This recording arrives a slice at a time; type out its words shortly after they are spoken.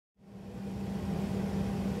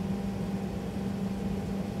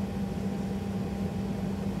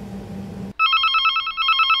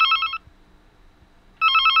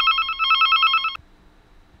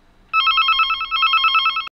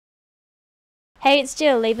Hey, it's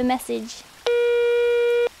Jill. Leave a message.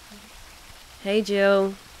 Hey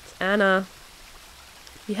Jill, it's Anna.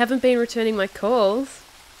 You haven't been returning my calls.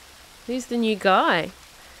 Who's the new guy?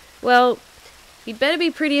 Well, he'd better be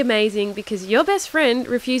pretty amazing because your best friend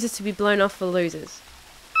refuses to be blown off for losers.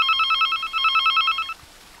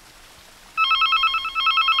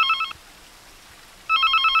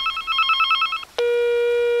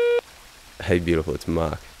 Hey beautiful, it's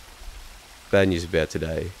Mark. Bad news about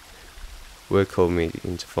today. Work called me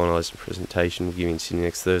in to finalise the presentation we're giving in Sydney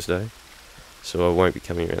next Thursday, so I won't be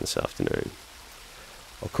coming around this afternoon.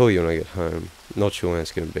 I'll call you when I get home. Not sure when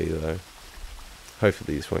it's going to be though.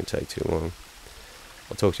 Hopefully this won't take too long.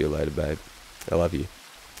 I'll talk to you later, babe. I love you.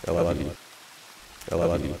 I love you. I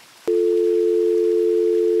love you.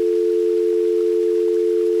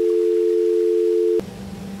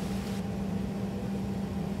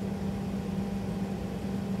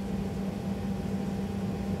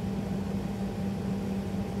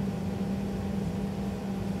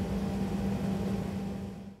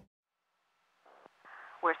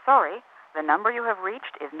 We're sorry, the number you have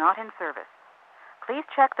reached is not in service. Please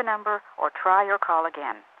check the number or try your call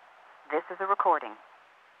again. This is a recording.